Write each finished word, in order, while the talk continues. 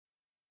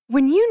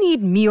When you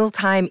need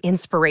mealtime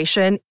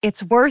inspiration,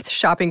 it's worth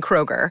shopping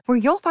Kroger, where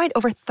you'll find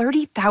over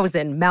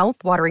 30,000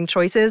 mouth-watering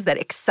choices that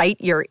excite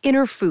your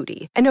inner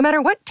foodie. And no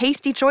matter what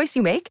tasty choice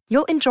you make,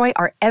 you'll enjoy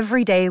our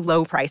everyday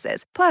low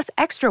prices, plus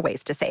extra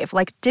ways to save,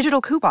 like digital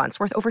coupons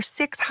worth over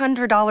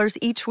 $600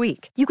 each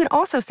week. You can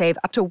also save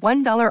up to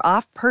 $1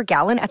 off per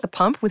gallon at the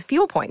pump with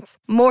fuel points.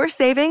 More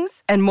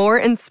savings and more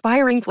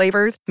inspiring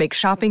flavors make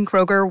shopping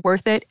Kroger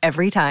worth it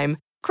every time.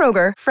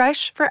 Kroger,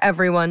 fresh for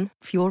everyone.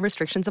 Fuel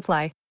restrictions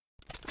apply.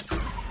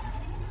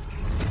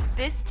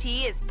 This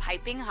tea is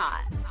piping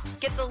hot.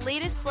 Get the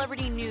latest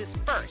celebrity news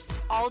first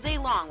all day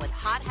long with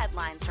hot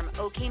headlines from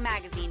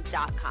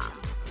okmagazine.com.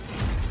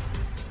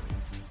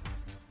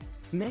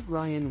 Meg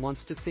Ryan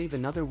wants to save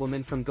another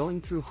woman from going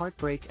through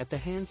heartbreak at the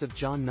hands of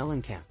John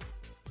Mellencamp.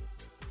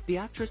 The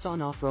actress'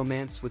 on-off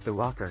romance with the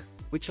rocker,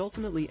 which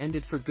ultimately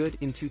ended for good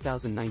in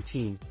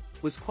 2019,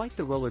 was quite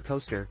the roller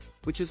coaster,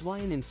 which is why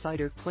an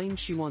insider claims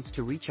she wants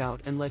to reach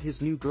out and let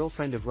his new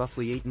girlfriend of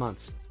roughly 8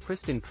 months,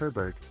 Kristen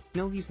Kerberg,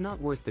 know he's not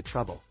worth the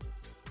trouble.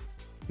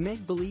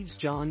 Meg believes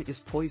John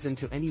is poison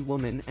to any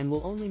woman and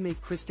will only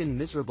make Kristen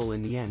miserable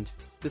in the end,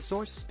 the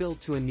source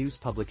spilled to a news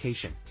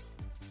publication.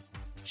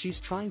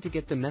 She's trying to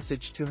get the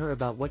message to her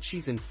about what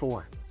she's in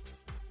for.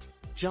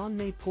 John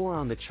may pour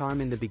on the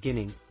charm in the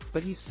beginning,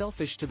 but he's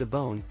selfish to the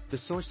bone, the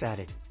source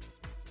added.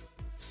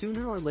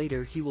 Sooner or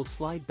later he will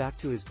slide back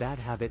to his bad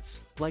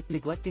habits, like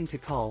neglecting to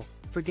call,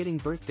 forgetting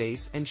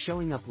birthdays and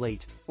showing up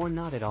late, or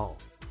not at all.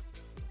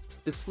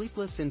 The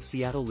Sleepless in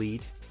Seattle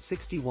lead,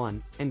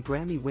 61, and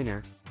Grammy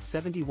winner,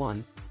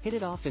 71, hit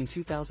it off in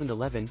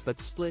 2011 but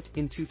split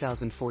in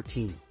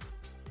 2014.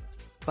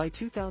 By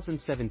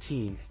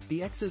 2017,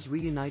 the exes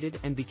reunited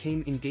and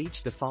became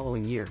engaged the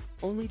following year,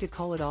 only to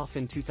call it off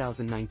in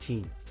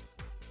 2019.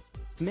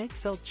 Meg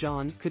felt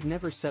John could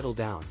never settle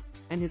down,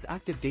 and his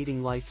active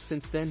dating life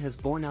since then has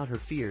borne out her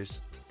fears,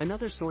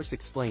 another source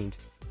explained,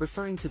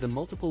 referring to the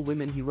multiple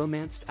women he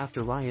romanced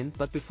after Ryan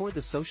but before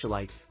the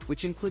socialite,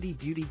 which included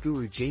beauty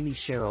guru Jamie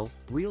Sherrill,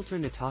 realtor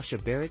Natasha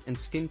Barrett and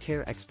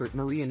skincare expert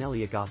Maria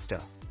Nelly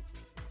Agosto.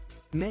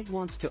 Meg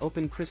wants to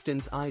open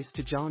Kristen's eyes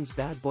to John's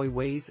bad boy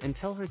ways and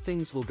tell her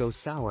things will go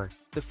sour,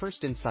 the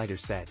first insider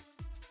said.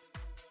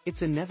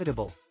 It's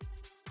inevitable.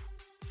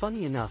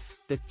 Funny enough,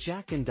 that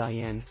Jack and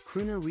Diane,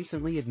 crooner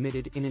recently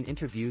admitted in an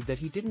interview that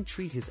he didn't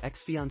treat his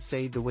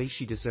ex-fiancée the way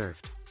she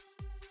deserved.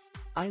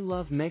 I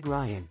love Meg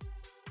Ryan.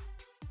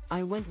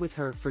 I went with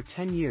her for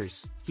 10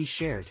 years, he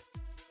shared.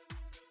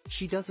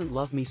 She doesn't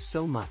love me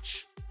so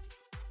much.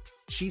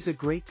 She's a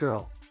great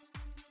girl.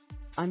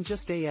 I'm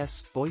just a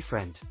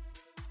boyfriend.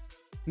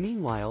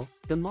 Meanwhile,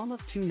 the mom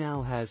of two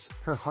now has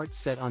her heart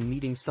set on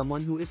meeting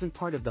someone who isn't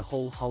part of the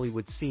whole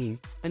Hollywood scene,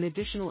 an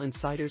additional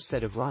insider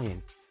said of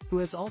Ryan, who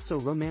has also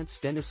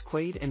romanced Dennis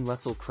Quaid and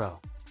Russell Crowe.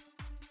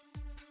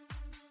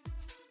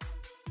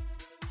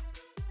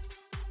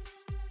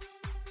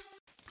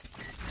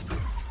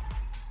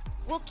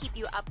 We'll keep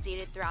you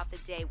updated throughout the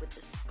day with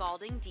the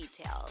scalding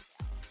details.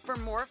 For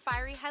more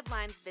fiery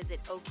headlines,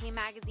 visit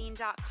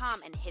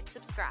okmagazine.com and hit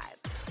subscribe.